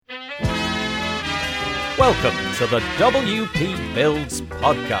Welcome to the WP Builds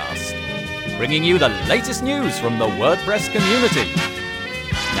podcast, bringing you the latest news from the WordPress community.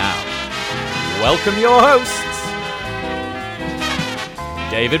 Now, welcome your hosts,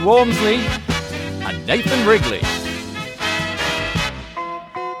 David Waumsley and Nathan Wrigley.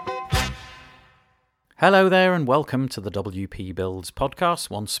 Hello there and welcome to the WP Builds podcast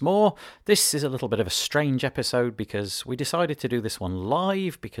once more. This is a little bit of a strange episode because we decided to do this one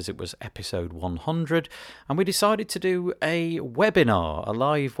live because it was episode 100 and we decided to do a webinar, a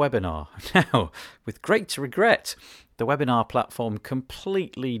live webinar. Now, with great regret, the webinar platform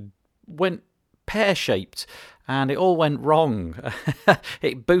completely went pear-shaped and it all went wrong.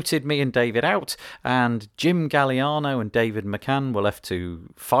 It booted me and David out, and Jim Galliano and David McCan were left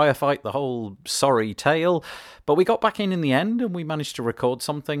to firefight the whole sorry tale. But we got back in the end and we managed to record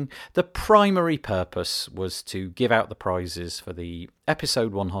something. The primary purpose was to give out the prizes for the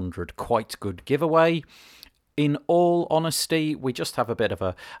episode 100 Quite Good giveaway. In all honesty, we just have a bit of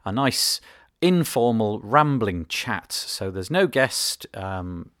a nice informal rambling chat, so there's no guest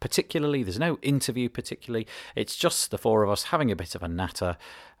particularly, there's no interview particularly, it's just the four of us having a bit of a natter.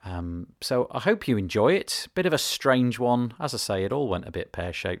 So I hope you enjoy it. Bit of a strange one, as I say, it all went a bit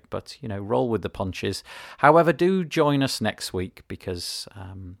pear-shaped, but roll with the punches. However, do join us next week because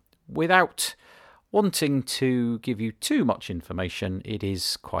without wanting to give you too much information, it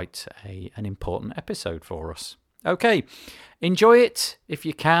is quite an important episode for us. Okay, enjoy it if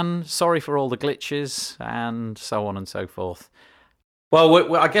you can. Sorry for all the glitches and so on and so forth.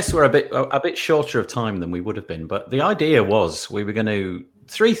 Well, I guess we're a bit shorter of time than we would have been, but the idea was we were going to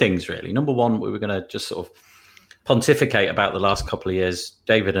three things really. Number one, we were going to just sort of pontificate about the last couple of years.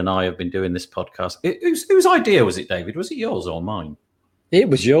 David and I have been doing this podcast. Whose idea was it, David? Was it yours or mine? It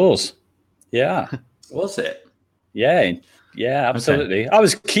was yours. Yeah. Was it? Yeah, absolutely. Okay. I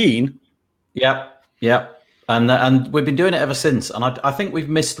was keen. Yeah. And we've been doing it ever since. And I think we've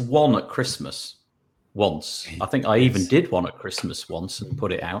missed one at Christmas once. I think I even did one at Christmas once and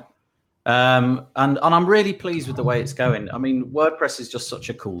put it out. And I'm really pleased with the way it's going. I mean, WordPress is just such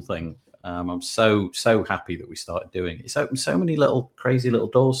a cool thing. I'm so happy that we started doing it. It's opened so many little crazy little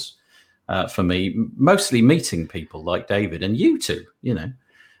doors for me, mostly meeting people like David and you two,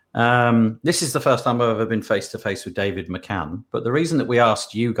 This is the first time I've ever been face-to-face with David McCan. But the reason that we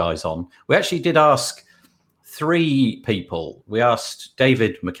asked you guys on, we actually did ask three people. We asked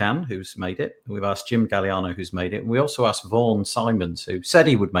David McCan, who's made it. We've asked Jim Galliano, who's made it. And we also asked Vaughan Simons, who said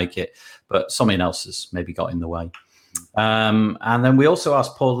he would make it, but something else has maybe got in the way. And then we also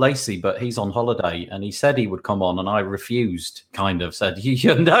asked Paul Lacey, but he's on holiday, and he said he would come on, and I refused, said,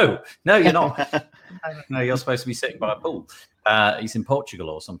 no, you're not. No, you're supposed to be sitting by a pool. He's in Portugal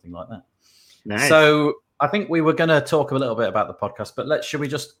or something like that. Nice. So I think we were going to talk a little bit about the podcast, but should we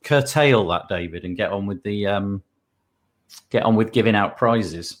just curtail that, David, and get on with giving out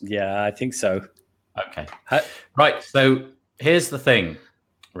prizes? Yeah, I think so. Okay. Right. So here's the thing.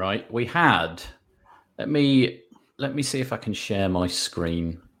 Right, we had. Let me see if I can share my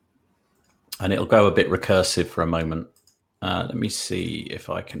screen, and it'll go a bit recursive for a moment. Let me see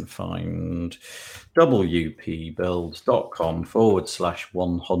if I can find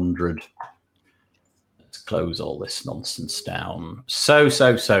wpbuilds.com/100. Close all this nonsense down. So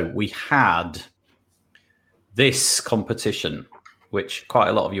we had this competition, which quite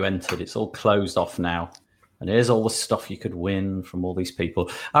a lot of you entered. It's all closed off now. And here's all the stuff you could win from all these people.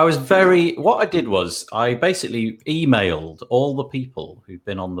 What I did was I basically emailed all the people who've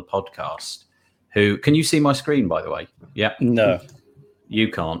been on the podcast can you see my screen, by the way? Yeah. No. You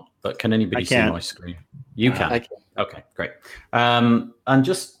can't, but can anybody see my screen? You can. I can. Okay, great. And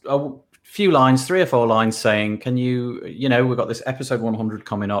just few lines, 3 or 4 lines saying, can you, we've got this episode 100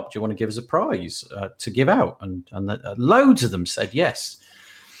 coming up. Do you want to give us a prize to give out? And loads of them said yes.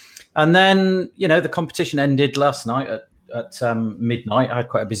 And then, the competition ended last night at midnight. I had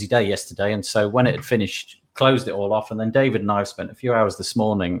quite a busy day yesterday. And so when it had finished, closed it all off. And then David and I have spent a few hours this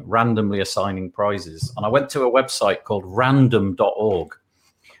morning randomly assigning prizes. And I went to a website called random.org,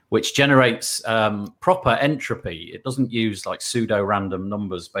 which generates proper entropy. It doesn't use like pseudo-random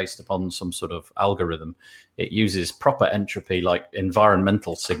numbers based upon some sort of algorithm. It uses proper entropy like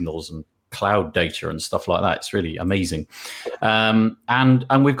environmental signals and cloud data and stuff like that. It's really amazing. And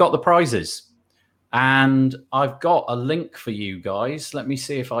we've got the prizes. And I've got a link for you guys. Let me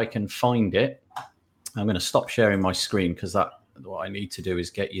see if I can find it. I'm going to stop sharing my screen because what I need to do is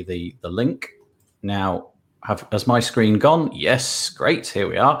get you the link. Now, has my screen gone? Yes, great. Here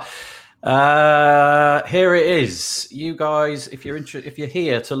we are. Here it is. You guys, if you're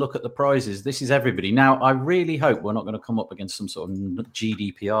here to look at the prizes, this is everybody. Now, I really hope we're not going to come up against some sort of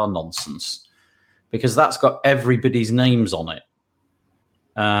GDPR nonsense because that's got everybody's names on it.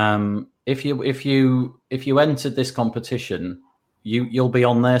 If you entered this competition, you'll be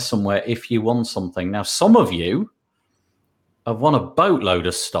on there somewhere if you won something. Now, some of you have won a boatload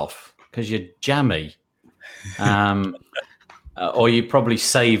of stuff because you're jammy, or you probably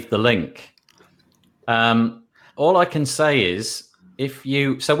saved the link. All I can say is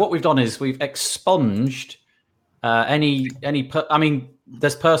so what we've done is we've expunged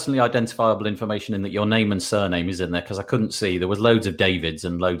there's personally identifiable information in that your name and surname is in there, because I couldn't see. There was loads of Davids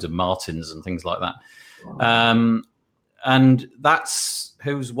and loads of Martins and things like that. And that's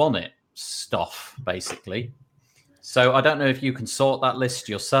who's won it stuff, basically. So I don't know if you can sort that list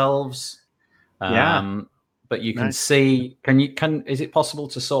yourselves. But you can see, is it possible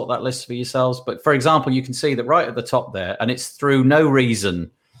to sort that list for yourselves? But for example, you can see that right at the top there, and it's through no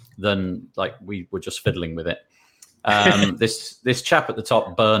reason than like we were just fiddling with it. This chap at the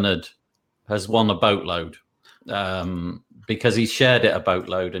top, Bernard, has won a boatload because he shared it a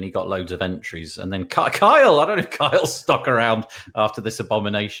boatload and he got loads of entries. And then Kyle, I don't know if Kyle's stuck around after this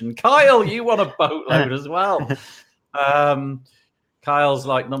abomination. Kyle, you won a boatload as well. Kyle's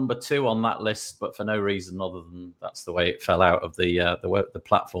like number 2 on that list, but for no reason other than that's the way it fell out of the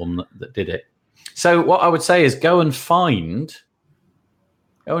platform that did it. So what I would say is go and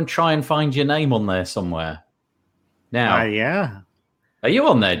try and find your name on there somewhere. Now, are you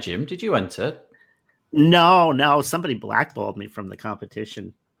on there, Jim? Did you enter? No. Somebody blackballed me from the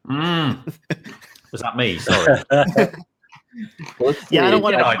competition. Was that me? Sorry. I don't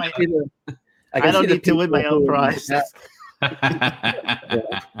want to. I don't need to win my own prize.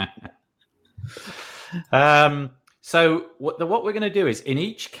 So what we're going to do is in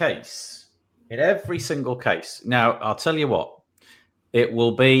every single case. Now, I'll tell you what. It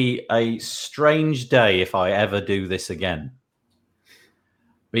will be a strange day if I ever do this again,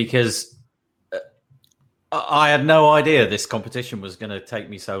 because I had no idea this competition was going to take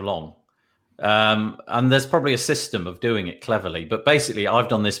me so long. And there's probably a system of doing it cleverly, but basically I've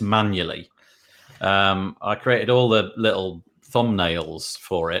done this manually. I created all the little thumbnails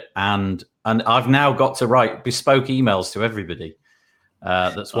for it, and I've now got to write bespoke emails to everybody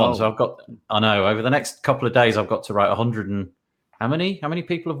that's won. So over the next couple of days, I've got to write 100 and how many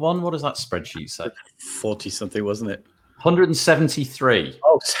people have won? What does that spreadsheet say? 40 something, wasn't it? 173.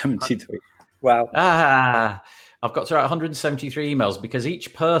 Oh, 73. Wow. I've got to write 173 emails because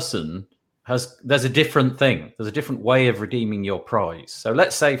each person there's a different thing. There's a different way of redeeming your prize. So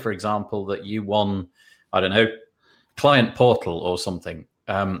let's say, for example, that you won, I don't know, Client Portal or something.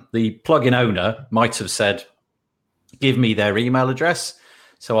 The plugin owner might have said, give me their email address.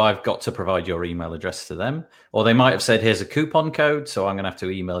 So I've got to provide your email address to them. Or they might have said, here's a coupon code. So I'm going to have to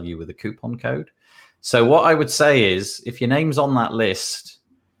email you with a coupon code. So what I would say is, if your name's on that list,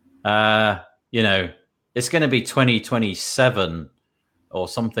 it's going to be 2027 or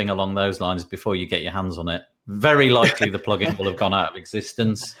something along those lines before you get your hands on it. Very likely the plugin will have gone out of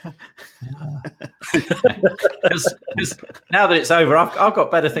existence. Because now that it's over, I've got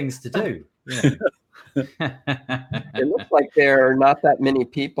better things to do. It looks like there are not that many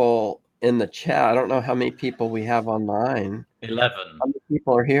people in the chat. I don't know how many people we have online. 11. How many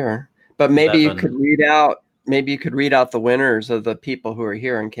people are here? But maybe 11. You could read out the winners of the people who are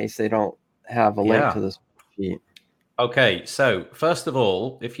here in case they don't have a link to this sheet. Okay, so first of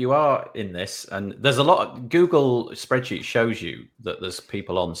all, if you are in this, and there's a lot of Google spreadsheet shows you that there's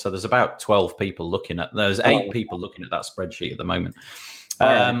people on. So there's about 12 people there's 8 people looking at that spreadsheet at the moment.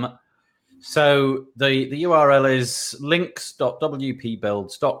 So the URL is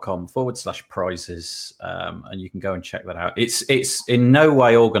links.wpbuilds.com/prizes, and you can go and check that out. It's in no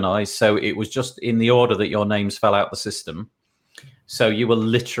way organized, so it was just in the order that your names fell out the system. So you will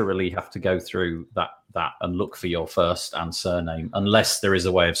literally have to go through that and look for your first and surname, unless there is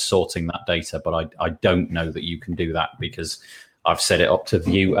a way of sorting that data. But I don't know that you can do that because I've set it up to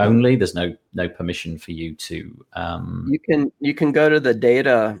view only. There's no permission for you to. You can go to the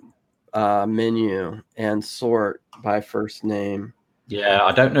data menu and sort by first name. Yeah,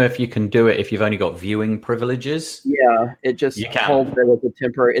 I don't know if you can do it if you've only got viewing privileges. Yeah, it just holds it as a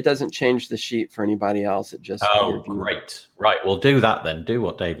temporary. It doesn't change the sheet for anybody else. It just. Oh, great. Right, well, do that then. Do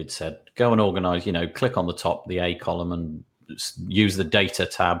what David said. Go and organize, click on the top, the A column, and use the data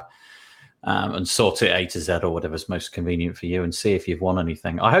tab and sort it A to Z or whatever's most convenient for you and see if you've won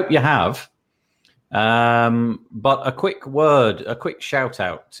anything. I hope you have. But a quick shout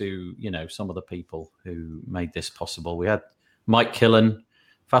out to, some of the people who made this possible. We had Mike Killen,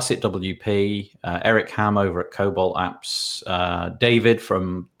 Facet WP, Eric Ham over at Cobalt Apps, David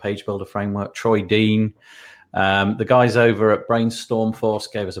from Page Builder Framework, Troy Dean, The guys over at Brainstorm Force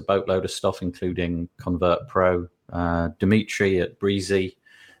gave us a boatload of stuff, including Convert Pro, Dimitri at Breezy,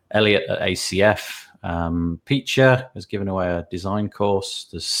 Elliot at ACF, Peacher has given away a design course.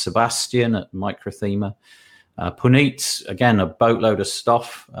 There's Sebastian at Microthema. Puneet, again, a boatload of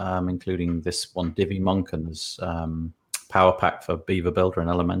stuff, including this one, Divi Monk, and there's Power Pack for Beaver Builder and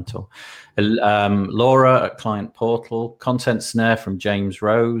Elemental. Laura at Client Portal, Content Snare from James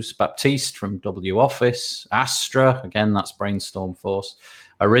Rose, Baptiste from W Office, Astra, again, that's Brainstorm Force,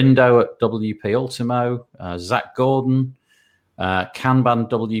 Arindo at WP Ultimo, Zach Gordon, Kanban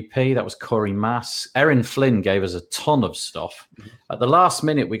WP, that was Corey Mass. Erin Flynn gave us a ton of stuff. At the last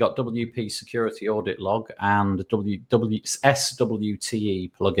minute, we got WP Security Audit Log and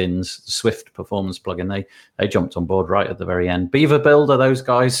SWTE plugins, the Swift Performance plugin. They jumped on board right at the very end. Beaver Builder, those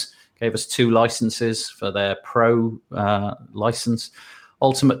guys gave us 2 licenses for their Pro license.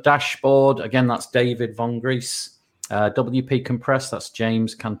 Ultimate Dashboard, again, that's David Von Gries. WP Compress, that's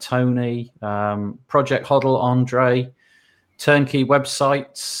James Cantoni. Project Huddle, Andre. Turnkey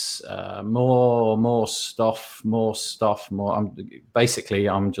websites, more stuff.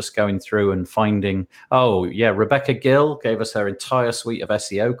 I'm just going through and finding. Oh yeah, Rebecca Gill gave us her entire suite of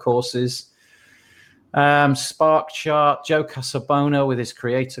SEO courses. Sparkchart, Joe Casabona with his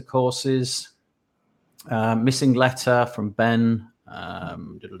creator courses. Missing Letter from Ben.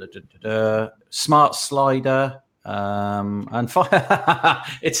 Smart Slider. And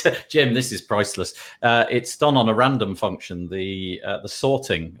it's Jim, this is priceless. It's done on a random function, the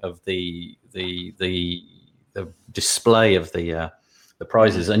sorting of the display of the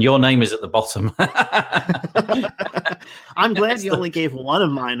prizes, and your name is at the bottom. I'm glad you only gave one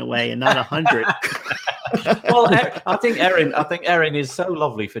of mine away and not 100. Well, I think Erin is so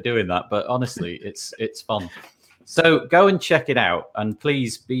lovely for doing that, but honestly, it's fun. So go and check it out, and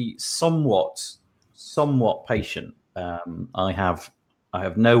please be somewhat patient. I have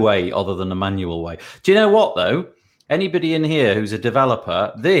no way other than a manual way. Do you know what though? Anybody in here who's a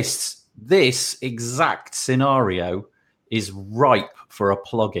developer, this exact scenario is ripe for a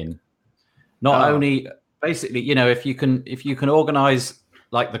plugin. Not only basically, if you can organize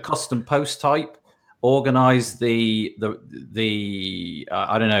like the custom post type, organize the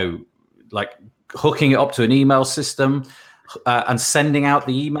I don't know, like hooking it up to an email system. And sending out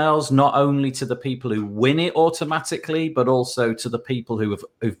the emails not only to the people who win it automatically, but also to the people who've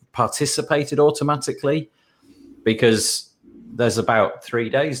participated automatically, because there's about 3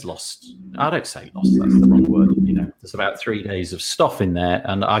 days lost. I don't say lost, that's the wrong word. There's about 3 days of stuff in there,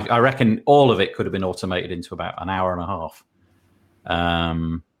 and I reckon all of it could have been automated into about an hour and a half.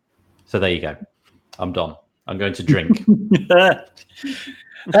 So there you go. I'm done. I'm going to drink.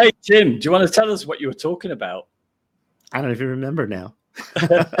 Hey, Jim, do you want to tell us what you were talking about? I don't even remember now.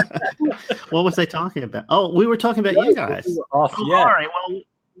 What was I talking about? Oh, we were talking about you guys. All right. Well,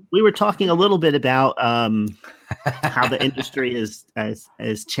 we were talking a little bit about how the industry is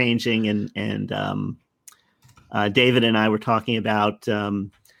changing, and David and I were talking about how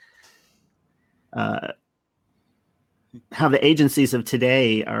the agencies of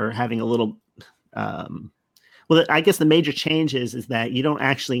today are having a little. Well, I guess the major change is that you don't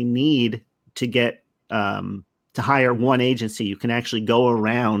actually need to get to hire one agency. You can actually go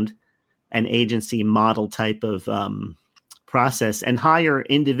around an agency model type of process and hire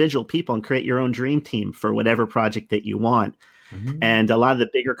individual people and create your own dream team for whatever project that you want. Mm-hmm. And a lot of the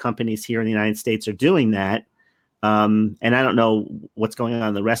bigger companies here in the United States are doing that. And I don't know what's going on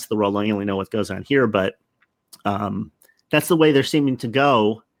in the rest of the world. I only know what goes on here, but that's the way they're seeming to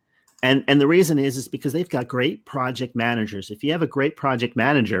go. And the reason is because they've got great project managers. If you have a great project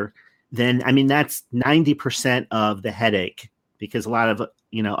manager, then, I mean, that's 90% of the headache, because a lot of,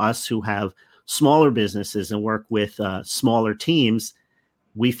 us who have smaller businesses and work with smaller teams,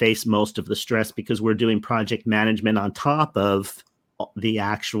 we face most of the stress because we're doing project management on top of the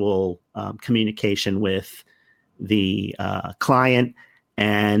actual communication with the client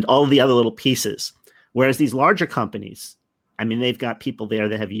and all of the other little pieces. Whereas these larger companies, I mean, they've got people there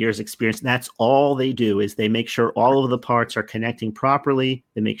that have years experience. That's all they do, is they make sure all of the parts are connecting properly.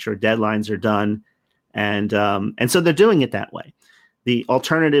 They make sure deadlines are done. And so they're doing it that way. The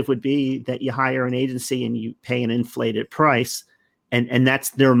alternative would be that you hire an agency and you pay an inflated price. And that's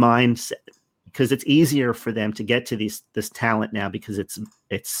their mindset, because it's easier for them to get to this talent now, because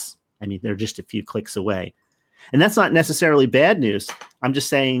they're just a few clicks away. And that's not necessarily bad news. I'm just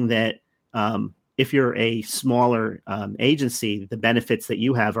saying that, if you're a smaller agency, the benefits that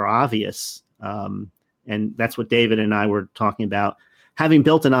you have are obvious. And that's what David and I were talking about. Having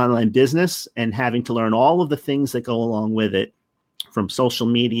built an online business and having to learn all of the things that go along with it, from social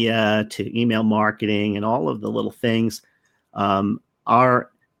media to email marketing and all of the little things.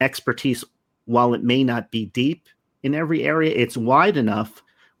 Our expertise, while it may not be deep in every area, it's wide enough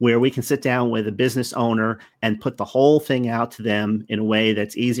where we can sit down with a business owner and put the whole thing out to them in a way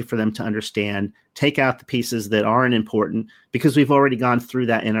that's easy for them to understand, take out the pieces that aren't important, because we've already gone through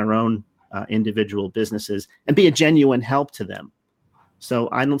that in our own individual businesses, and be a genuine help to them. So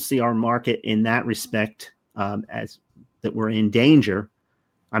I don't see our market in that respect as that we're in danger.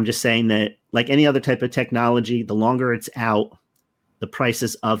 I'm just saying that, like any other type of technology, the longer it's out, the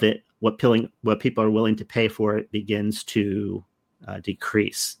prices of it, what people are willing to pay for it, begins to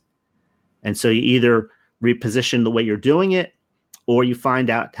decrease. And so you either reposition the way you're doing it, or you find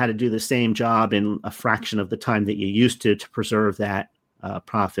out how to do the same job in a fraction of the time that you used to preserve that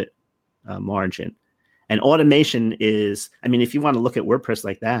profit margin. And automation is, I mean, if you want to look at WordPress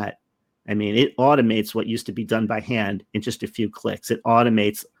like that, I mean, it automates what used to be done by hand in just a few clicks. It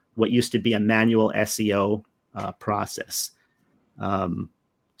automates what used to be a manual SEO process.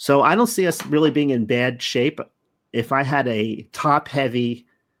 So I don't see us really being in bad shape. If I had a top-heavy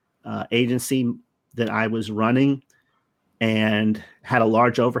agency that I was running and had a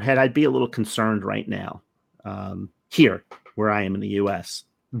large overhead, I'd be a little concerned right now. Here, where I am in the U.S.,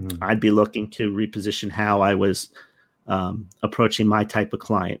 I'd be looking to reposition how I was approaching my type of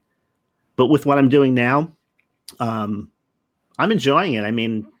client. But with what I'm doing now, I'm enjoying it. I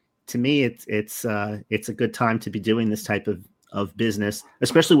mean, to me, it's a good time to be doing this type of business,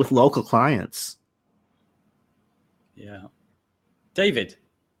 especially with local clients. Yeah. David,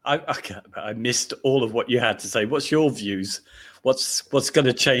 I missed all of what you had to say. What's your views? What's going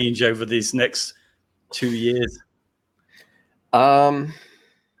to change over these next 2 years?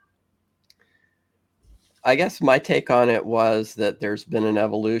 I guess my take on it was that there's been an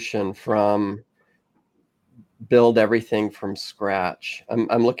evolution from build everything from scratch.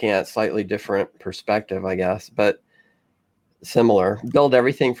 I'm looking at a slightly different perspective, I guess, but similar. Build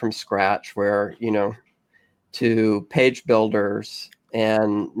everything from scratch, where, to page builders.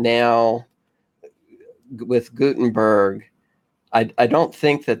 And now with Gutenberg, I don't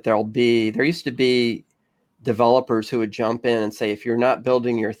think that there used to be developers who would jump in and say, if you're not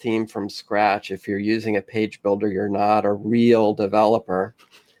building your theme from scratch, if you're using a page builder, you're not a real developer.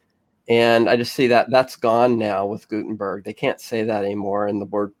 And I just see that that's gone now with Gutenberg. They can't say that anymore in the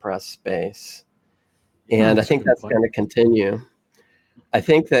WordPress space. And I think that's going to continue. I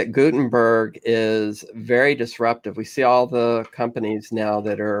think that Gutenberg is very disruptive. We see all the companies now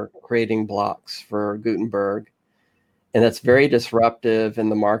that are creating blocks for Gutenberg, and that's very disruptive in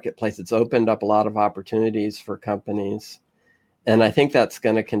the marketplace. It's opened up a lot of opportunities for companies, and I think that's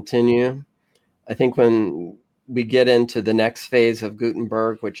going to continue. I think when we get into the next phase of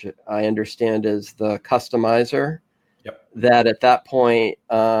Gutenberg, which I understand is the customizer, that at that point,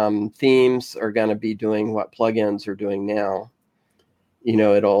 themes are going to be doing what plugins are doing now.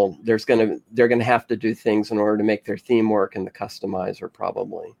 They're going to have to do things in order to make their theme work in the customizer,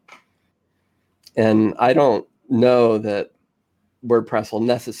 probably. And I don't know that WordPress will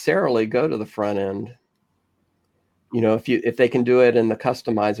necessarily go to the front end. If they can do it in the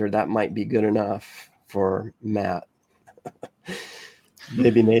customizer, that might be good enough for Matt.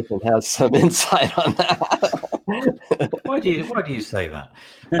 Maybe Nathan has some insight on that. Why do you say that?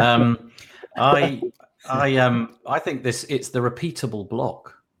 I think it's the repeatable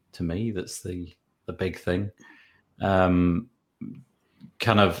block to me that's the big thing. Kind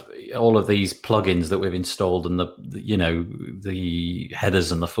of all of these plugins that we've installed and the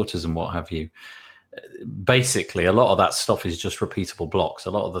headers and the footers and what have you. Basically, a lot of that stuff is just repeatable blocks.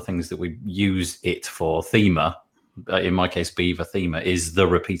 A lot of the things that we use it for, Thema, in my case, Beaver Thema, is the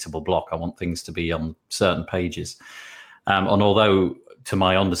repeatable block. I want things to be on certain pages. And although to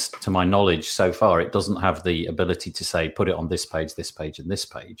my knowledge so far, it doesn't have the ability to say, put it on this page, and this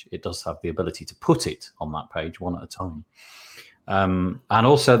page. It does have the ability to put it on that page one at a time. And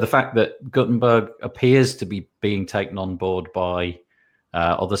also the fact that Gutenberg appears to be being taken on board by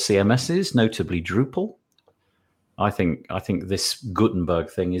other CMSs, notably Drupal. I think this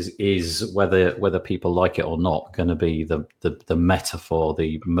Gutenberg thing is whether people like it or not, going to be the metaphor,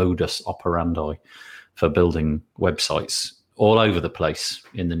 the modus operandi for building websites all over the place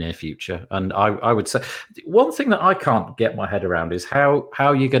in the near future. And I would say one thing that I can't get my head around is how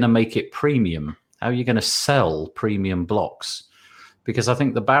you're going to make it premium, how you're going to sell premium blocks, because I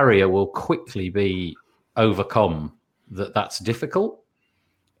think the barrier will quickly be overcome. That's difficult.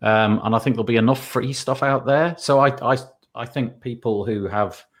 And I think there'll be enough free stuff out there. So I think people who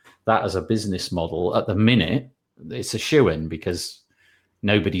have that as a business model at the minute, it's a shoo-in, because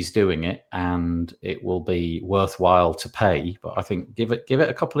nobody's doing it, and it will be worthwhile to pay. But I think give it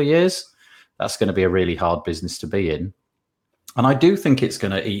a couple of years. That's going to be a really hard business to be in, and I do think it's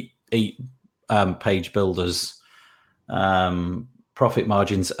going to eat page builders' profit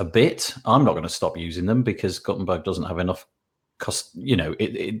margins a bit. I'm not going to stop using them because Gutenberg doesn't have enough cost.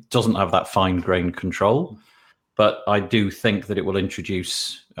 It doesn't have that fine-grained control. But I do think that it will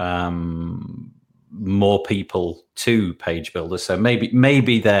introduce more people to page builders. So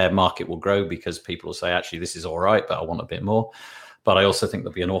maybe their market will grow because people will say, actually, this is all right, but I want a bit more. But I also think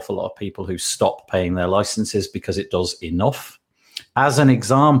there'll be an awful lot of people who stop paying their licenses because it does enough. As an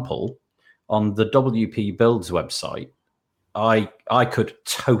example, on the WP Builds website, I could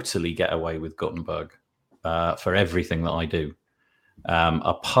totally get away with Gutenberg for everything that I do,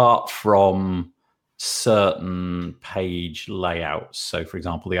 apart from certain page layouts. So, for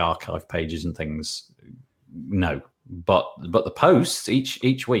example, the archive pages and things, no. But the posts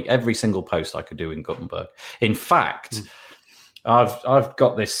each week, every single post I could do in Gutenberg. In fact, I've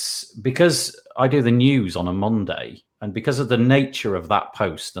got this because I do the news on a Monday, and because of the nature of that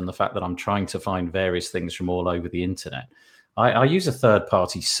post and the fact that I'm trying to find various things from all over the internet, I use a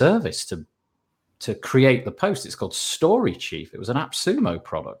third-party service to create the post. It's called Story Chief. It was an AppSumo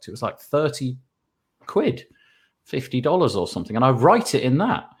product. It was like 30 quid, $50 or something, and I write it in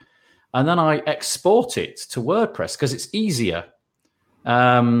that, and then I export it to WordPress because it's easier,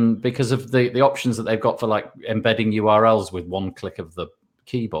 because of the options that they've got for like embedding URLs with one click of the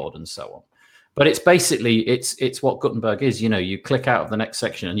keyboard and so on. But it's basically it's what Gutenberg is. You click out of the next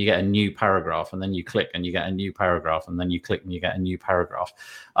section and you get a new paragraph, and then you click and you get a new paragraph, and then you click and you get a new paragraph.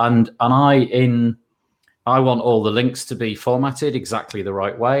 And I want all the links to be formatted exactly the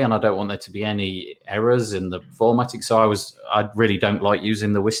right way, and I don't want there to be any errors in the formatting. So I really don't like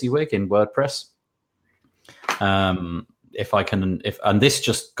using the WYSIWYG in WordPress. And this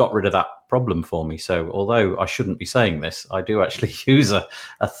just got rid of that problem for me. So although I shouldn't be saying this, I do actually use a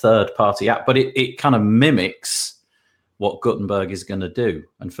third-party app, but it kind of mimics what Gutenberg is going to do.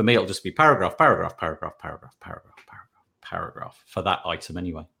 And for me, it'll just be paragraph, paragraph, paragraph, paragraph, paragraph, paragraph, paragraph for that item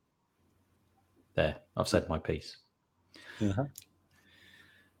anyway. There, I've said my piece. Uh-huh.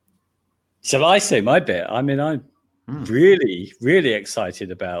 Shall I say my bit? I mean, I'm really, really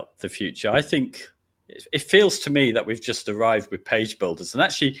excited about the future. I think it feels to me that we've just arrived with page builders. And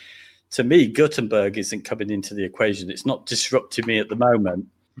actually, to me, Gutenberg isn't coming into the equation. It's not disrupting me at the moment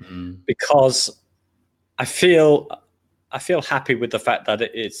because I feel happy with the fact that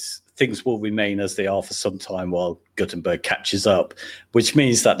things will remain as they are for some time while Gutenberg catches up, which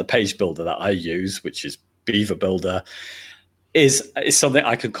means that the page builder that I use, which is Beaver Builder, is something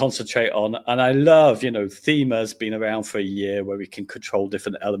I can concentrate on. And I love, Themer's been around for a year where we can control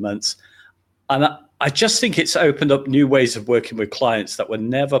different elements. And I just think it's opened up new ways of working with clients that were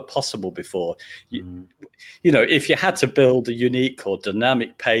never possible before. If you had to build a unique or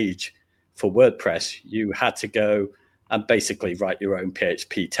dynamic page for WordPress, you had to go and basically write your own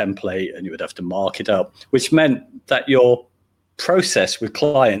PHP template, and you would have to mark it up, which meant that your process with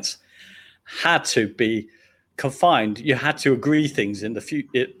clients had to be confined. You had to agree things in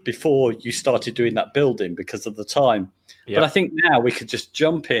the before you started doing that building because of the time. Yep. But I think now we could just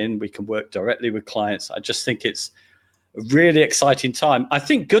jump in, we can work directly with clients. I just think it's a really exciting time. I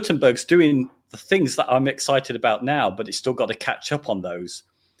think Gutenberg's doing the things that I'm excited about now, but it's still got to catch up on those.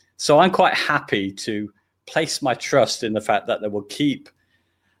 So I'm quite happy to place my trust in the fact that they will keep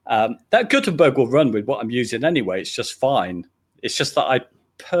that Gutenberg will run with what I'm using anyway. It's just fine. It's just that I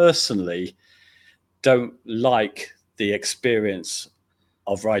personally don't like the experience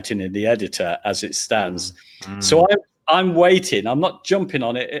of writing in the editor as it stands. So I'm waiting. I'm not jumping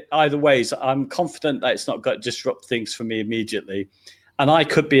on it either ways. I'm confident that it's not going to disrupt things for me immediately. And I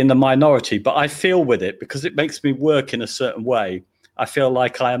could be in the minority, but I feel with it because it makes me work in a certain way. I feel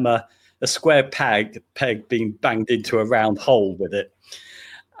like I am a square peg being banged into a round hole with it.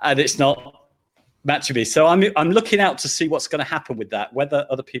 And it's not matching me. So I'm looking out to see what's going to happen with that, whether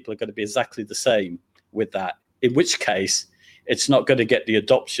other people are going to be exactly the same with that, in which case it's not going to get the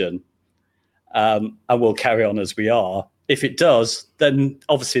adoption, and we'll carry on as we are. If it does, then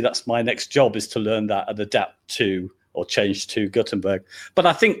obviously that's my next job, is to learn that and adapt to or change to Gutenberg. But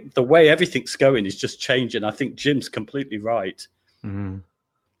I think the way everything's going is just changing. I think Jim's completely right.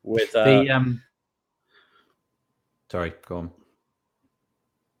 With sorry, go on.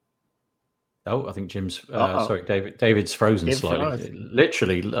 Oh, I think Jim's sorry, David's frozen Dave slightly. froze.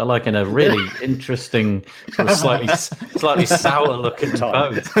 Literally, like in a really interesting, sort of slightly sour-looking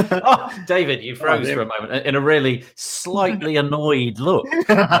pose. Oh, David, you froze for a moment in a really slightly annoyed look.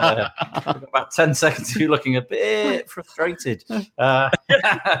 About 10 seconds, you're looking a bit frustrated,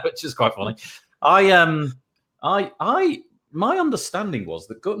 which is quite funny. My understanding was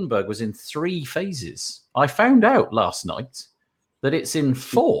that Gutenberg was in 3 phases. I found out last night that it's in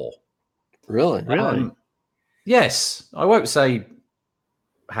 4. Really? Yes, I won't say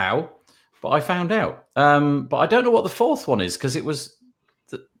how, but I found out. But I don't know what the 4th one is because it was,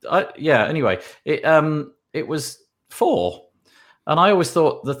 Anyway, it was 4, and I always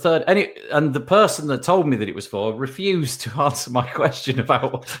thought the 3rd. And the person that told me that it was 4 refused to answer my question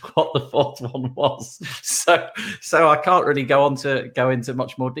about what the 4th one was. So I can't really go into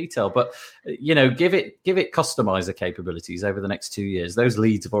much more detail. But give it customizer capabilities over the next 2 years. Those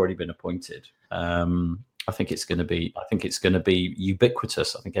leads have already been appointed. I think it's going to be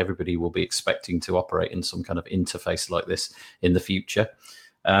ubiquitous. I think everybody will be expecting to operate in some kind of interface like this in the future.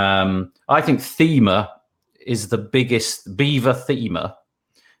 I think Thema is the biggest. Beaver Thema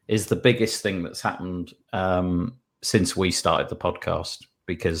is the biggest thing that's happened since we started the podcast,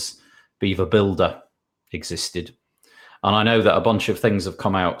 because Beaver Builder existed, and I know that a bunch of things have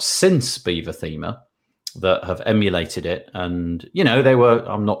come out since Beaver Thema that have emulated it, and they were.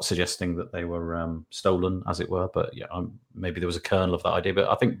 I'm not suggesting that they were stolen, as it were, but maybe there was a kernel of that idea. But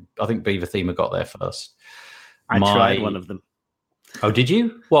I think Beaver Thema got there first. I tried one of them. Oh, did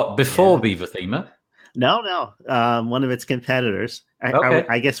you? What, before Beaver Thema? No. One of its competitors.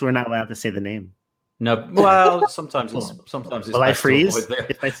 I guess we're not allowed to say the name. No. Well, sometimes it's. Will I freeze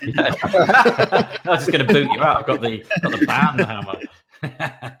if I say that? I'm just going to boot you out. I've got the ban hammer.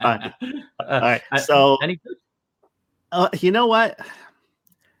 All right. So, you know what?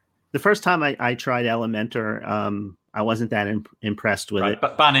 The first time I tried Elementor, I wasn't that impressed with it.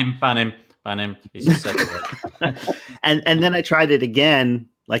 But ban him. He's just said it. And then I tried it again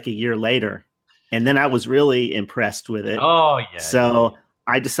like a year later, and then I was really impressed with it. Oh yeah. So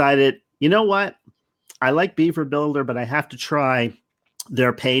I decided, you know what? I like Beaver Builder, but I have to try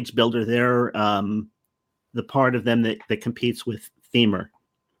their page builder. They're the part of them that competes with Themer.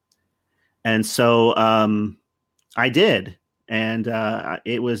 And so I did, and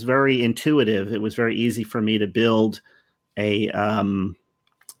it was very intuitive. It was very easy for me to build a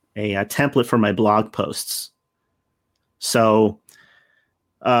template for my blog posts. So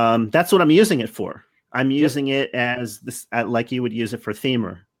that's what I'm using it for. I'm using it as this, like you would use it for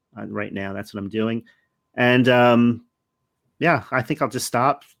Themer right now. That's what I'm doing. And I think I'll just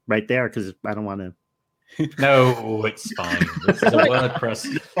stop right there because I don't want to. No, it's fine. This is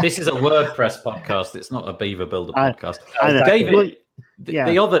a WordPress podcast. It's not a Beaver Builder podcast. David,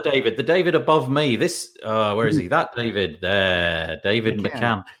 the other David, the David above me. This, where is he? That David there, David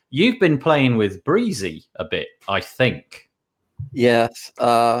McCan. You've been playing with Breezy a bit, I think. Yes.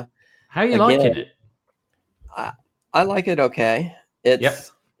 How are you liking it? I like it. Okay.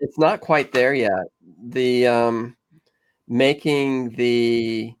 It's not quite there yet. The making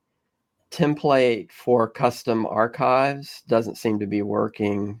the template for custom archives doesn't seem to be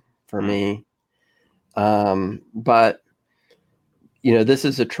working for me. But this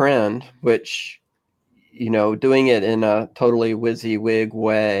is a trend, which, doing it in a totally WYSIWYG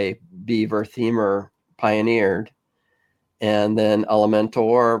way, Beaver Themer pioneered, and then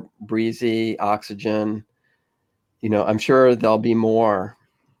Elementor, Breezy, Oxygen, I'm sure there'll be more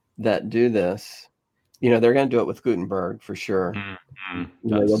that do this. They're going to do it with Gutenberg for sure.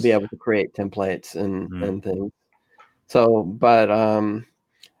 They'll be able to create templates and things. So, but I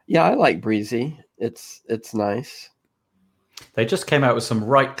like Breezy. It's nice. They just came out with some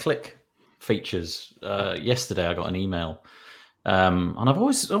right-click features yesterday. I got an email, and I've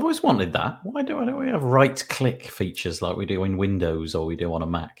always wanted that. Why don't we have right-click features like we do in Windows or we do on a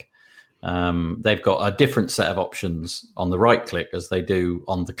Mac? They've got a different set of options on the right click as they do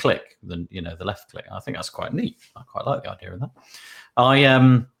on the click than the left click. I think that's quite neat. I quite like the idea of that.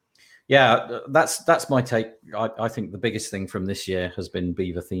 That's my take. I think the biggest thing from this year has been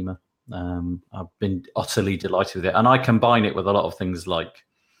Beaver Themer. I've been utterly delighted with it, and I combine it with a lot of things like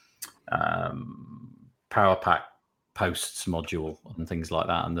PowerPack posts module and things like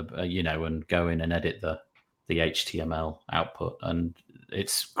that, and and go in and edit the HTML output, and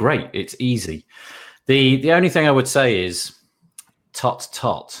it's great. It's easy. The only thing I would say is tot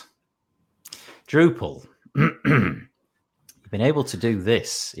Drupal. You've been able to do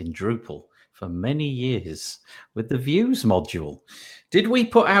this in Drupal for many years with the views module. Did we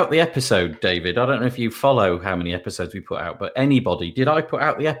put out the episode, David? I don't know if you follow how many episodes we put out, but anybody, did I put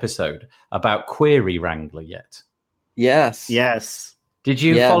out the episode about Query Wrangler yet? Yes. Did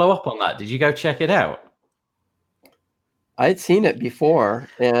you follow up on that? Did you go check it out? I'd seen it before,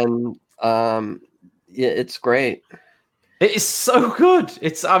 and it's great. It is so good.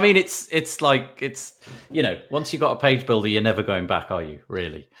 It's like, once you've got a page builder, you're never going back, are you?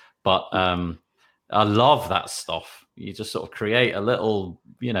 Really? But I love that stuff. You just sort of create a little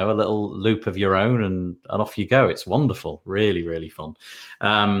loop of your own, and off you go. It's wonderful. Really, really fun.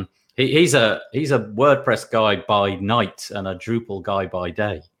 He's a WordPress guy by night and a Drupal guy by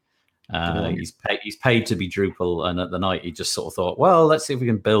day. He's paid to be Drupal, and at the night he just sort of thought, well, let's see if we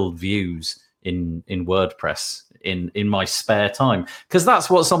can build views in WordPress in my spare time, because that's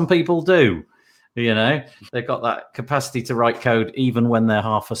what some people do. They've got that capacity to write code even when they're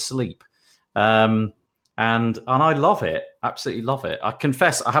half asleep. And I love it, absolutely love it. I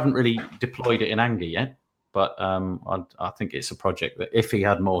confess I haven't really deployed it in anger yet, but I think it's a project that if he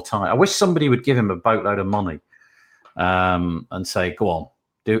had more time, I wish somebody would give him a boatload of money and say, go on,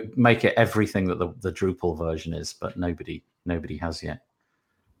 make it everything that the Drupal version is, but nobody has yet.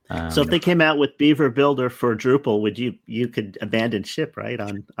 So if they came out with Beaver Builder for Drupal, would you could abandon ship, right,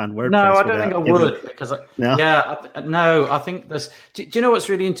 on WordPress? No, I don't think I would, because I think there's. Do you know what's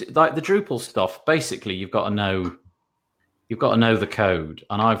really like the Drupal stuff? Basically, you've got to know the code,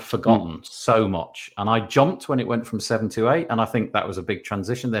 and I've forgotten so much. And I jumped when it went from 7 to 8, and I think that was a big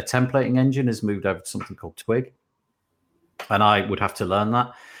transition. Their templating engine has moved over to something called Twig, and I would have to learn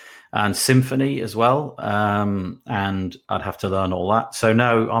that. And Symphony as well, and I'd have to learn all that. So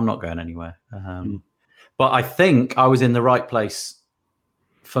no, I'm not going anywhere. But I think I was in the right place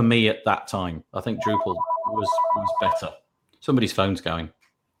for me at that time. I think Drupal was better. Somebody's phone's going.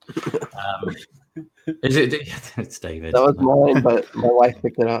 Is it? It's David. That was mine, but my wife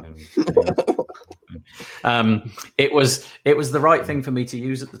picked it up. It was the right thing for me to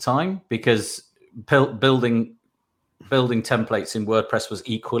use at the time, because building templates in WordPress was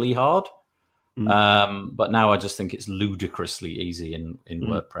equally hard. But now I just think it's ludicrously easy in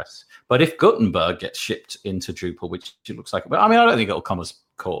WordPress. But if Gutenberg gets shipped into Drupal, which it looks like, I don't think it'll come as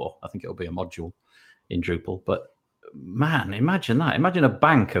core. I think it'll be a module in Drupal. But man, imagine that. Imagine a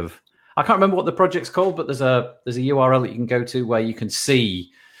bank of, I can't remember what the project's called, but there's a URL that you can go to where you can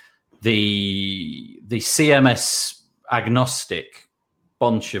see the CMS agnostic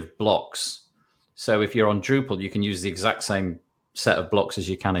bunch of blocks. So if you're on Drupal, you can use the exact same set of blocks as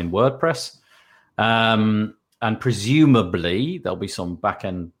you can in WordPress. And presumably there'll be some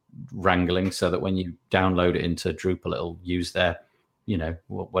back-end wrangling so that when you download it into Drupal, it'll use their,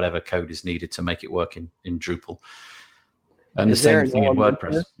 whatever code is needed to make it work in Drupal. And the same thing in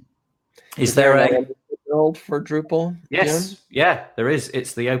WordPress. Is there a build for Drupal? Yes. Jim? Yeah, there is.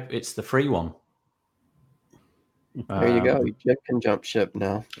 It's the free one. There you go. You can jump ship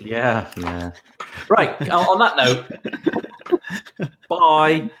now. Yeah. Right. On that note,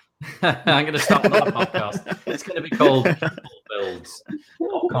 bye. I'm going to start another podcast. It's going to be called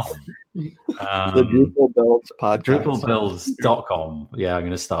DrupalBuilds.com. The Drupal Builds podcast. DrupalBuilds.com. Yeah, I'm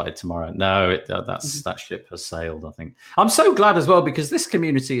going to start it tomorrow. No, that ship has sailed, I think. I'm so glad as well, because this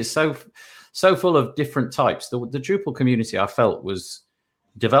community is so full of different types. The Drupal community, I felt, was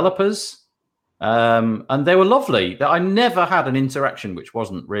developers. And they were lovely. I never had an interaction which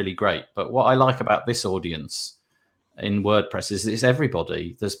wasn't really great. But what I like about this audience in WordPress is it's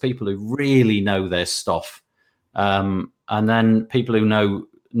everybody. There's people who really know their stuff, and then people who know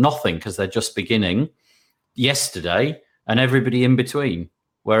nothing because they're just beginning yesterday, and everybody in between.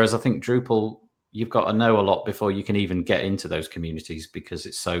 Whereas I think Drupal, you've got to know a lot before you can even get into those communities, because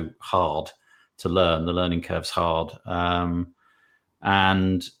it's so hard to learn. The learning curve's hard.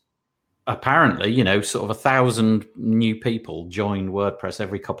 And apparently, sort of 1,000 new people join WordPress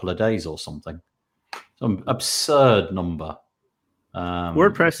every couple of days or something. Some absurd number.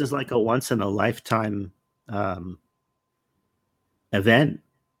 WordPress is like a once in a lifetime event.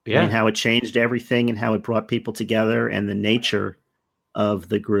 Yeah. I mean, how it changed everything and how it brought people together, and the nature of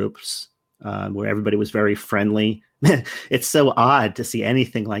the groups, where everybody was very friendly. It's so odd to see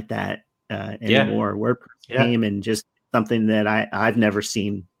anything like that anymore. WordPress came and just something that I've never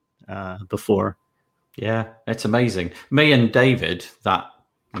seen before. Yeah, it's amazing. Me and David, that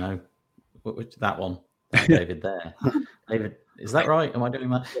one, David there. David, is that right? Am I doing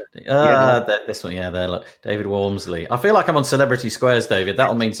that? This one, there. Look, David Waumsley. I feel like I'm on Celebrity Squares, David.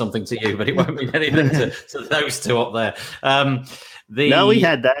 That'll mean something to you, but it won't mean anything to those two up there. No, we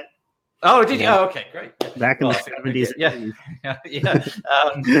had that. Oh, did you? Oh, okay, great. Back in the 70s. Yeah.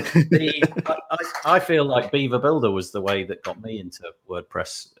 I feel like Beaver Builder was the way that got me into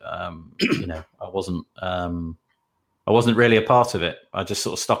WordPress. I wasn't really a part of it. I just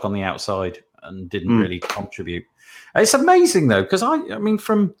sort of stuck on the outside and didn't really contribute. It's amazing though, because I mean,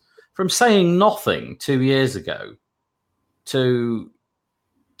 from saying nothing 2 years ago to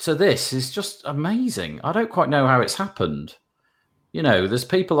this is just amazing. I don't quite know how it's happened. There's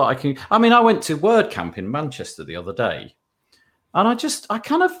people that I went to WordCamp in Manchester the other day, and this is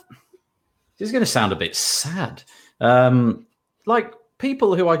going to sound a bit sad. Like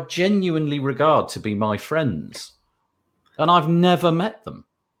people who I genuinely regard to be my friends, and I've never met them.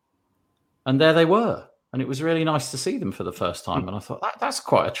 And there they were. And it was really nice to see them for the first time. And I thought, that's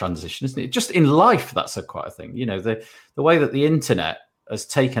quite a transition, isn't it? Just in life, that's quite a thing. The way that the internet has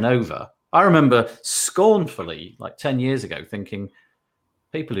taken over. I remember scornfully, like 10 years ago, thinking,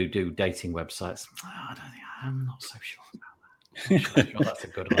 people who do dating websites, I'm not so sure about that. I'm sure that's a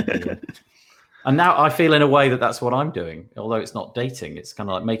good idea. And now I feel in a way that that's what I'm doing. Although it's not dating, it's kind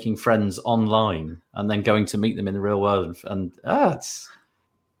of like making friends online and then going to meet them in the real world. And it's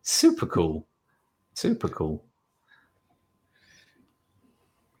super cool. Super cool.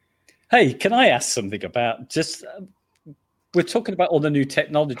 Hey, can I ask something about just... we're talking about all the new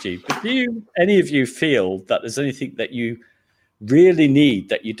technology, but do any of you feel that there's anything that you really need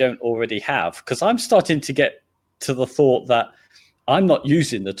that you don't already have? Because I'm starting to get to the thought that I'm not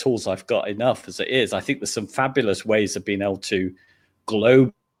using the tools I've got enough as it is. I think there's some fabulous ways of being able to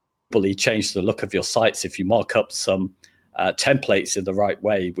globally change the look of your sites if you mark up some templates in the right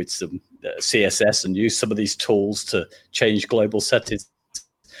way with some CSS and use some of these tools to change global settings.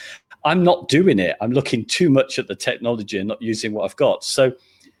 I'm not doing it. I'm looking too much at the technology and not using what I've got. So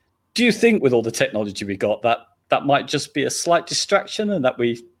do you think with all the technology we got that might just be a slight distraction and that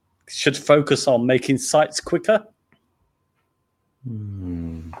we should focus on making sites quicker?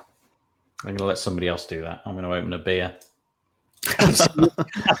 I'm going to let somebody else do that. I'm going to open a beer. I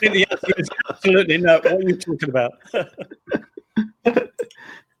think the answer is absolutely no. What are you talking about?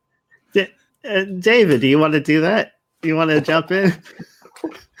 David, do you want to do that? Do you want to jump in?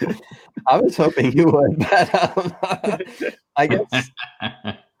 I was hoping you would, but I guess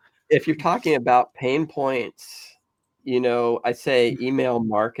if you're talking about pain points, I say email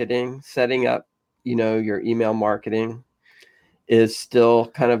marketing, setting up, your email marketing is still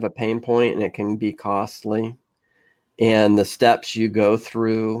kind of a pain point, and it can be costly. And the steps you go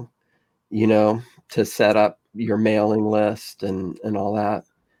through, to set up your mailing list and all that.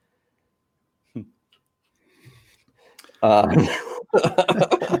 What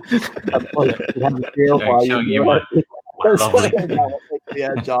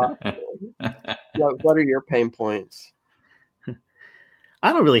are your pain points?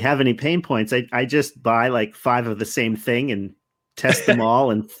 I don't really have any pain points. I just buy like 5 of the same thing and test them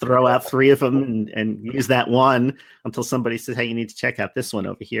all and throw out 3 of them and use that one until somebody says, hey, you need to check out this one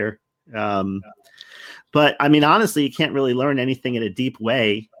over here. But I mean, honestly, you can't really learn anything in a deep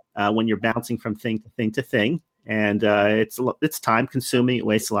way when you're bouncing from thing to thing to thing. And it's time consuming. It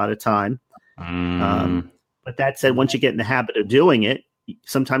wastes a lot of time. But that said, once you get in the habit of doing it,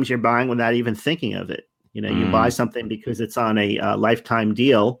 sometimes you're buying without even thinking of it. You buy something because it's on a lifetime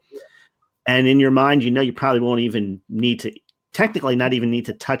deal. And in your mind, you probably won't even technically not even need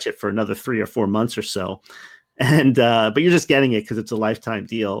to touch it for another 3 or 4 months or so. And but you're just getting it because it's a lifetime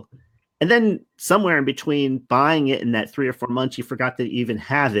deal. And then somewhere in between buying it in that 3 or 4 months, you forgot to even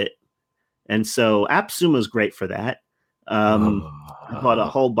have it. And so AppSumo is great for that. I bought a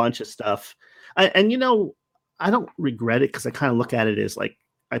whole bunch of stuff. I don't regret it because I kind of look at it as like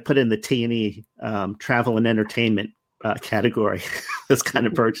I put in the T&E travel and entertainment category, those kind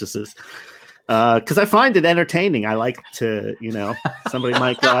of purchases. Because I find it entertaining. I like to, somebody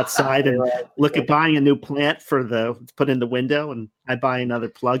might go outside and look at buying a new plant to put in the window, and I buy another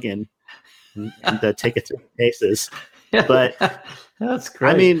plugin and take it through the paces. But that's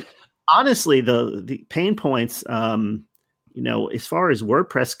great. I mean, honestly, the pain points, as far as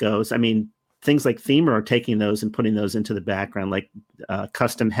WordPress goes, I mean, things like Themer are taking those and putting those into the background, like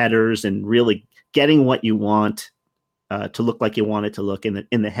custom headers and really getting what you want to look like you want it to look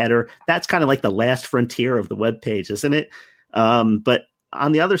in the header. That's kind of like the last frontier of the web page, isn't it? But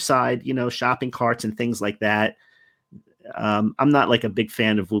on the other side, shopping carts and things like that. I'm not like a big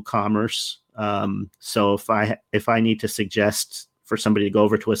fan of WooCommerce. So if I need to suggest for somebody to go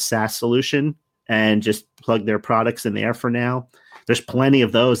over to a SaaS solution and just plug their products in there for now, there's plenty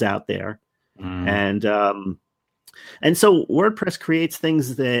of those out there. And so WordPress creates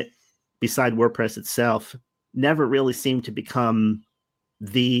things that, beside WordPress itself, never really seem to become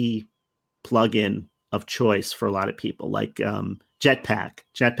the plugin of choice for a lot of people, like Jetpack.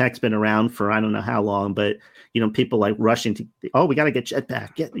 Jetpack's been around for I don't know how long, but people like rushing to, we got to get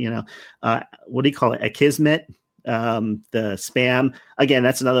Jetpack. What do you call it? Akismet, the spam. Again,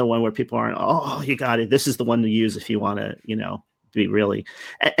 that's another one where people aren't. You got it. This is the one to use if you want to, be really.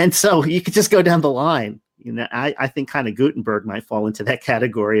 And so you could just go down the line. I think kind of Gutenberg might fall into that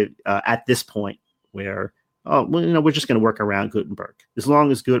category at this point, where we're just going to work around Gutenberg. As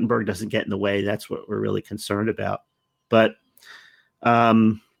long as Gutenberg doesn't get in the way, that's what we're really concerned about. But, I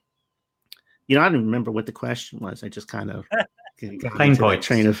don't remember what the question was. I just kind of got pain into points. That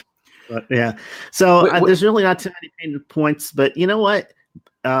train of, but yeah. So there's really not too many pain points. But you know what?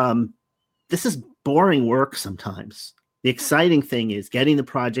 This is boring work sometimes. The exciting thing is getting the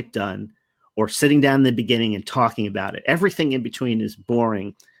project done, or sitting down in the beginning and talking about it. Everything in between is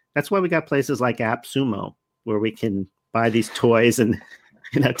boring. That's why we got places like AppSumo, where we can buy these toys and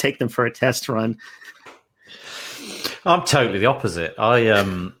take them for a test run. I'm totally the opposite.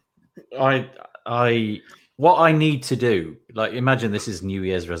 What I need to do, like, imagine this is New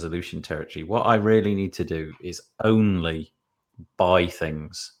Year's resolution territory. What I really need to do is only buy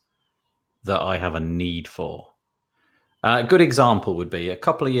things that I have a need for. A good example would be a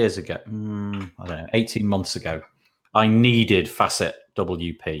couple of years ago, I don't know, 18 months ago, I needed Facet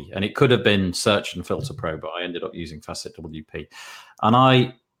WP, and it could have been Search and Filter Pro, but I ended up using Facet WP, and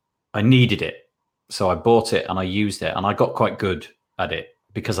I needed it. So I bought it and I used it, and I got quite good at it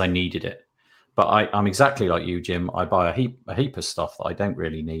because I needed it. But I'm exactly like you, Jim. I buy a heap of stuff that I don't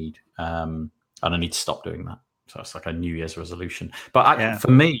really need, and I need to stop doing that. So it's like a New Year's resolution. But for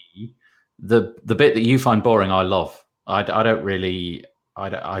me, the bit that you find boring, I love.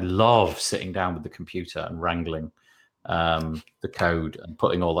 I love sitting down with the computer and wrangling the code and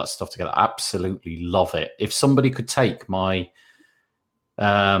putting all that stuff together. Absolutely love it. If somebody could take my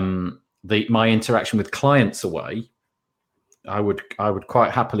my interaction with clients away, I would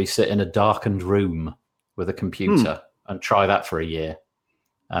quite happily sit in a darkened room with a computer and try that for a year.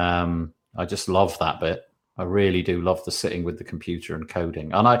 I just love that bit. I really do love the sitting with the computer and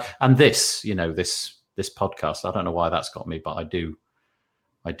coding. And this podcast, I don't know why that's got me, but I do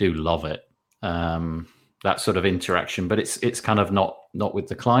love it. That sort of interaction, but it's kind of not with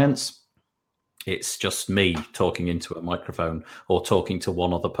the clients. It's just me talking into a microphone or talking to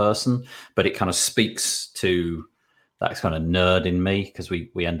one other person, but it kind of speaks to that kind of nerd in me, because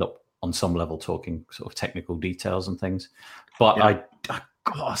we end up on some level talking sort of technical details and things. But I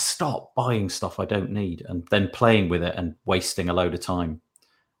gotta stop buying stuff I don't need and then playing with it and wasting a load of time.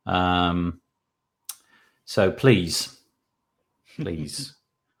 So please,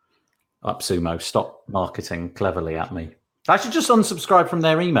 AppSumo, stop marketing cleverly at me. I should just unsubscribe from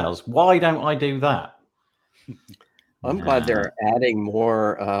their emails. Why don't I do that? I'm glad they're adding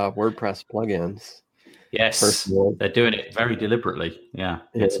more WordPress plugins. Yes, they're doing it very deliberately. Yeah,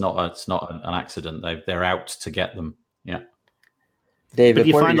 it's not an accident. They're out to get them. Yeah, David, but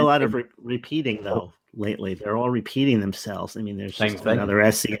you find a lot of repeating though lately. They're all repeating themselves. I mean, there's just another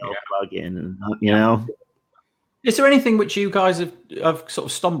SEO plugin, and Is there anything which you guys have sort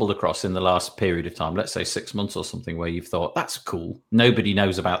of stumbled across in the last period of time, let's say 6 months or something, where you've thought, that's cool, nobody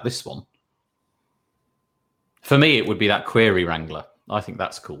knows about this one? For me, it would be that Query Wrangler. I think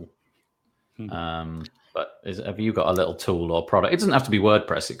that's cool. But have you got a little tool or product? It doesn't have to be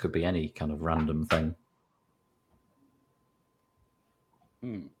WordPress. It could be any kind of random thing.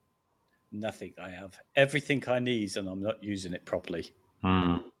 Nothing. I have everything I need, and I'm not using it properly.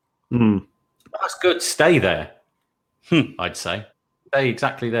 That's good. Stay there. I'd say stay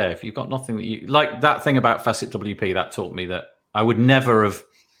exactly there. If you've got nothing that you like, that thing about Facet WP, that taught me that I would never have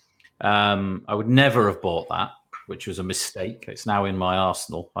bought that, which was a mistake. It's now in my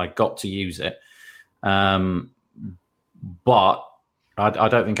arsenal. I got to use it, but I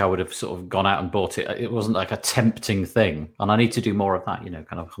don't think I would have sort of gone out and bought it. It wasn't like a tempting thing, and I need to do more of that.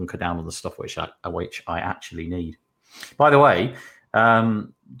 Kind of hunker down on the stuff which I actually need. By the way,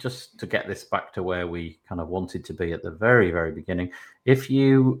 just to get this back to where we kind of wanted to be at the very, very beginning, if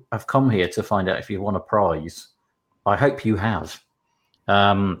you have come here to find out if you won a prize, I hope you have.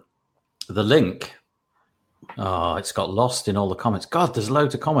 The link, it's got lost in all the comments. God, there's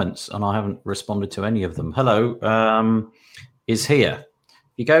loads of comments, and I haven't responded to any of them. Hello, is here.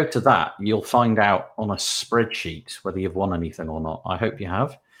 If you go to that, you'll find out on a spreadsheet whether you've won anything or not. I hope you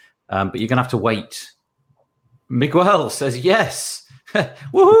have, but you're going to have to wait. Miguel says yes.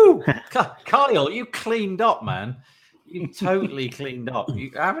 Woohoo! Kyle, you cleaned up, man. You totally cleaned up.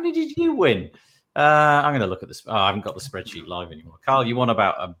 How many did you win? I'm going to look at this. I haven't got the spreadsheet live anymore. Kyle, you won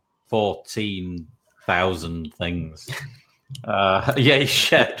about 14,000 things.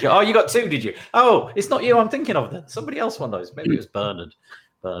 Yeah. Oh, you got two, did you? Oh, it's not you I'm thinking of then. Somebody else won those. Maybe it was Bernard.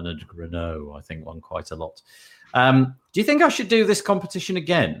 Bernard Greneau, I think, won quite a lot. Do you think I should do this competition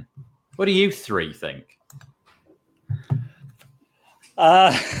again? What do you three think?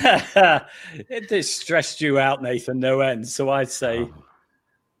 It stressed you out, Nathan, no end. So I'd say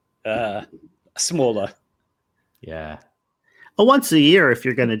smaller. Yeah. Well, once a year if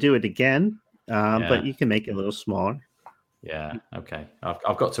you're going to do it again, but you can make it a little smaller. Yeah, okay.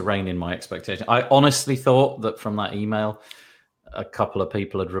 I've got to rein in my expectation. I honestly thought that from that email, a couple of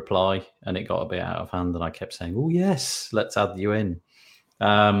people had replied and it got a bit out of hand and I kept saying, oh, yes, let's add you in.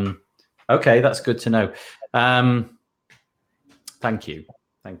 Okay, that's good to know. Thank you.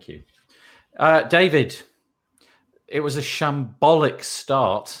 David, it was a shambolic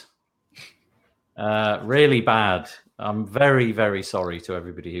start. Really bad. I'm very, very sorry to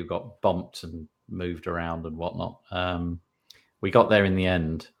everybody who got bumped and moved around and whatnot. We got there in the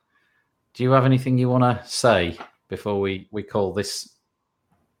end. Do you have anything you want to say before we call this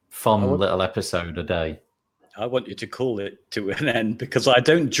fun little episode a day? I want you to call it to an end because I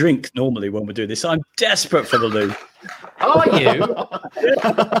don't drink normally when we do this. I'm desperate for the loo. Are you? No,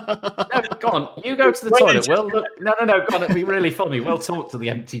 go on. You go to the toilet. Well, look, no. Go on. It'd be really funny. We'll talk to the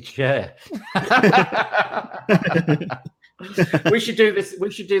empty chair. We should do this. We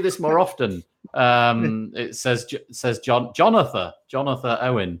should do this more often. It says Jonathan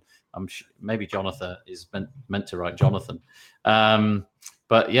Owen. Maybe Jonathan is meant to write Jonathan.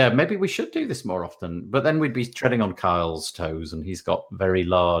 But yeah, maybe we should do this more often. But then we'd be treading on Kyle's toes, and he's got very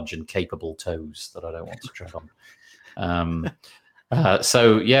large and capable toes that I don't want to tread on.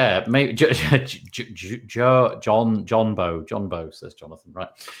 So yeah, maybe John Bo says Jonathan, right?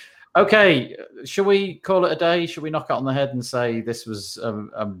 Okay, shall we call it a day? Shall we knock it on the head and say this was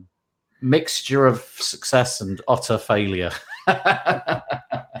a mixture of success and utter failure?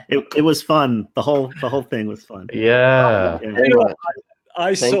 It was fun. The whole thing was fun. Yeah.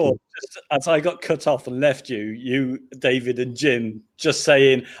 I saw just as I got cut off and left you, David and Jim, just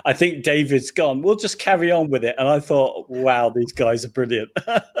saying, I think David's gone. We'll just carry on with it. And I thought, wow, these guys are brilliant.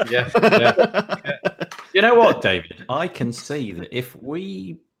 Yeah. You know what, David? I can see that if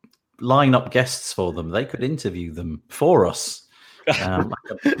we line up guests for them, they could interview them for us. Like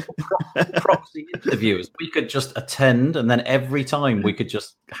proxy interviewers. We could just attend, and then every time we could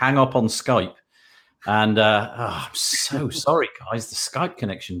just hang up on Skype. And I'm so sorry, guys. The Skype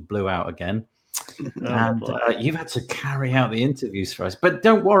connection blew out again, and you've had to carry out the interviews for us. But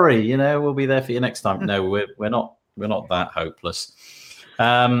don't worry, we'll be there for you next time. No, we're not that hopeless.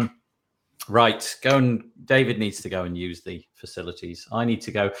 Right, David needs to go and use the facilities. I need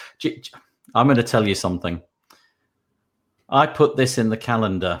to go. I'm going to tell you something. I put this in the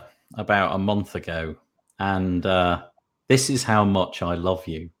calendar about a month ago, and this is how much I love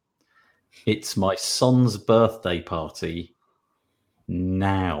you. It's my son's birthday party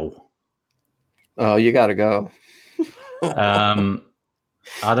now. Oh, you got to go. I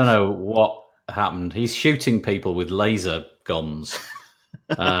don't know what happened. He's shooting people with laser guns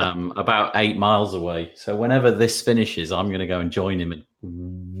about 8 miles away. So whenever this finishes, I'm going to go and join him and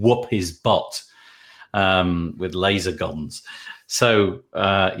whoop his butt with laser guns. So,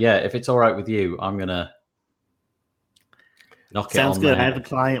 if it's all right with you, I'm going to knock Sounds it on good. there. I have a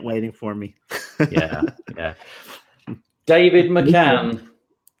client waiting for me. Yeah. David McCan,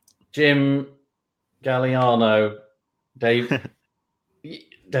 Jim Galliano, David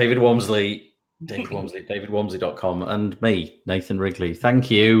Waumsley, davidwamsley.com, and me, Nathan Wrigley.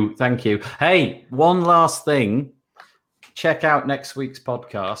 Thank you. Hey, one last thing. Check out next week's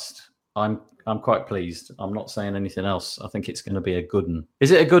podcast. I'm quite pleased. I'm not saying anything else. I think it's going to be a good one.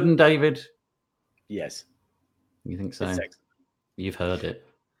 Is it a good one, David? Yes. You think so? You've heard it.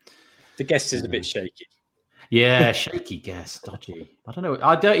 The guest is a bit shaky. Yeah, shaky guest, dodgy. I don't know.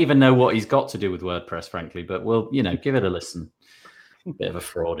 I don't even know what he's got to do with WordPress, frankly, but we'll, give it a listen. Bit of a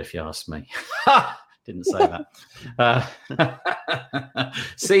fraud, if you ask me. Didn't say that.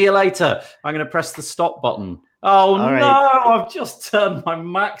 See you later. I'm going to press the stop button. Oh, all no, right. I've just turned my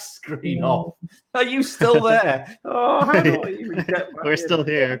Mac screen off. Are you still there? Oh, how do I even get back We're still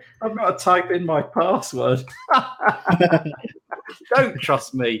here. I've got to type in my password. Don't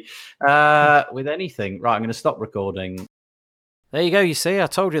trust me with anything. Right, I'm going to stop recording. There you go. You see, I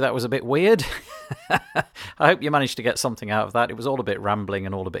told you that was a bit weird. I hope you managed to get something out of that. It was all a bit rambling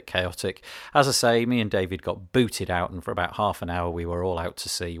and all a bit chaotic. As I say, me and David got booted out, and for about half an hour we were all out to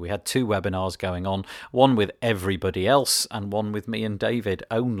sea. We had 2 webinars going on, one with everybody else and one with me and David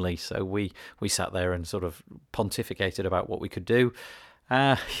only. So we sat there and sort of pontificated about what we could do.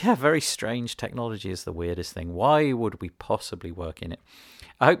 Yeah, very strange. Technology is the weirdest thing. Why would we possibly work in it?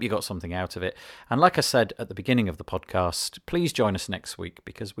 I hope you got something out of it. And like I said at the beginning of the podcast, please join us next week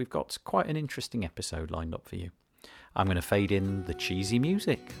because we've got quite an interesting episode lined up for you. I'm going to fade in the cheesy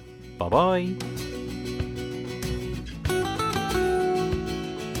music. Bye-bye.